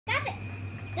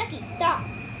Ducky, stop.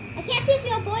 I can't see if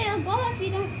you're a boy or a girl if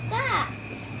you don't stop.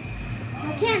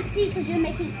 I can't see because you're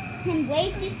making him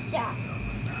way too sharp.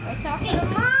 We're talking.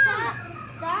 Come on. Stop.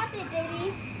 Stop it,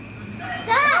 baby. Stop.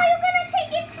 No, you're going to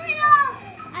take his head off.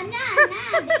 I'm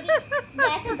not, baby.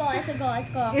 Yeah, it's a girl. It's a girl. It's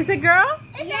a girl. It's a girl?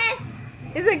 Yes.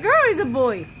 Is it a girl or is it a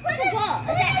boy? It's a girl.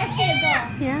 It's actually a girl.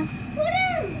 Yeah. Put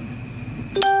him.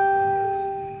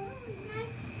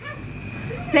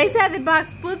 Place it at the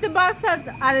box. Put the box at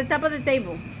the top of the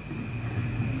table.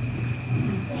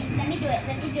 Wait, let me do it.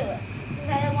 Let me do it. Because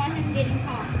I don't want him getting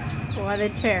caught. Or the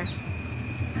chair.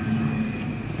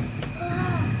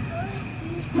 Oh,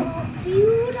 he's so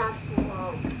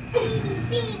beautiful.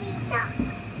 Baby duck.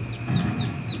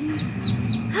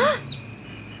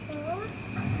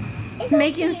 It's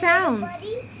making sounds.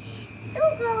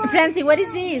 Francie, what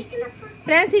is this?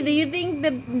 Francie, do you think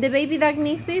the baby duck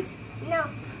needs this? No.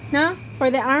 No? For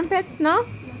the armpits? No?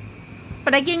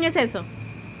 ¿Para quién es eso?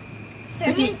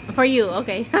 For me. For you,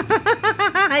 okay.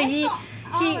 he,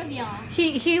 all of y'all.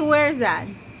 he wears that.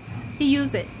 He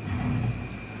uses it.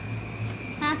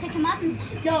 Can I pick him up?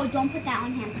 No, don't put that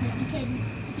on him because he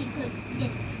could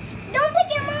get. Don't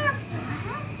pick him up. I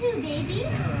have to, baby.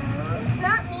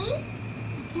 Not me.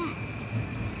 You can't.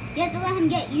 You have to let him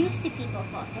get used to people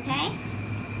first, okay?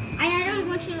 I don't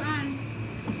want you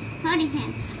hurting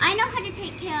him. I know how to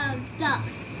take care of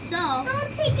ducks, so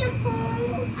Don't take him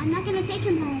home. I'm not gonna take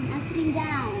him home. I'm sitting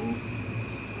down.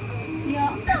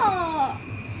 Yeah. No.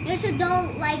 You should do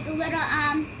like a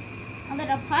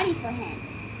little party for him.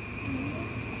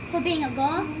 For being a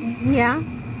girl. Yeah.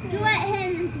 Do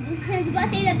it his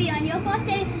birthday to be on your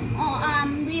birthday or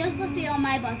Leo's birthday or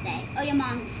my birthday or your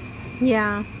mom's.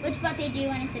 Yeah. Which birthday do you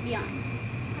want it to be on?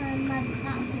 My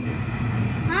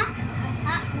Huh?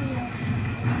 Hot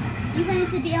Wheels. You want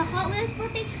it to be a Hot Wheels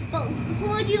birthday? But who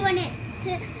would you want it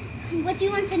to? What do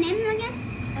you want to name him again?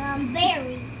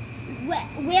 Barry.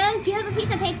 Where? Do you have a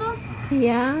piece of paper?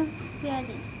 Yeah. Where is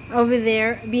it? Over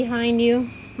there, behind you.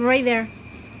 Right there.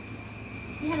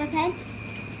 You have a pen?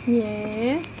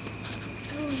 Yes.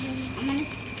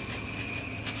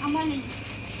 I'm gonna.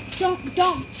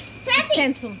 Don't. Francie!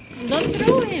 Pencil. Don't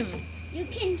throw him. You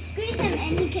can squeeze him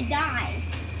and he could die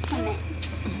from it.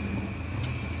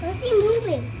 Where's he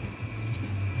moving?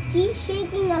 He's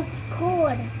shaking a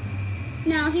cord.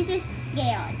 No, he's just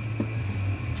scared.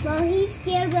 Well, he's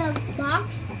scared of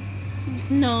box.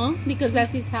 No, because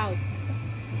that's his house.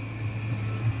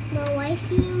 Well, why does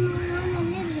he want to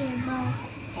live here?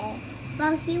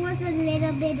 Well, he wants a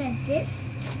little bit of this.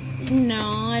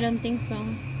 No, I don't think so.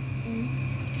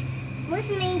 Let's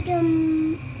make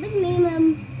him.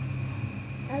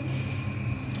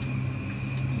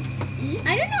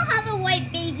 I don't know how the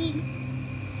white baby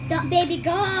girl.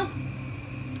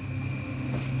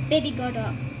 Baby girl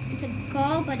dog. It's a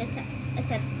girl, but it's a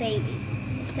baby.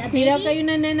 It's a Cuidado que hay baby.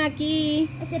 una nena aquí.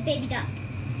 It's a baby duck.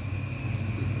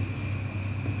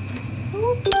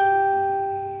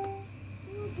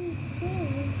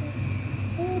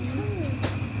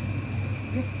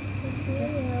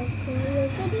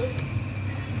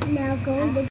 Now go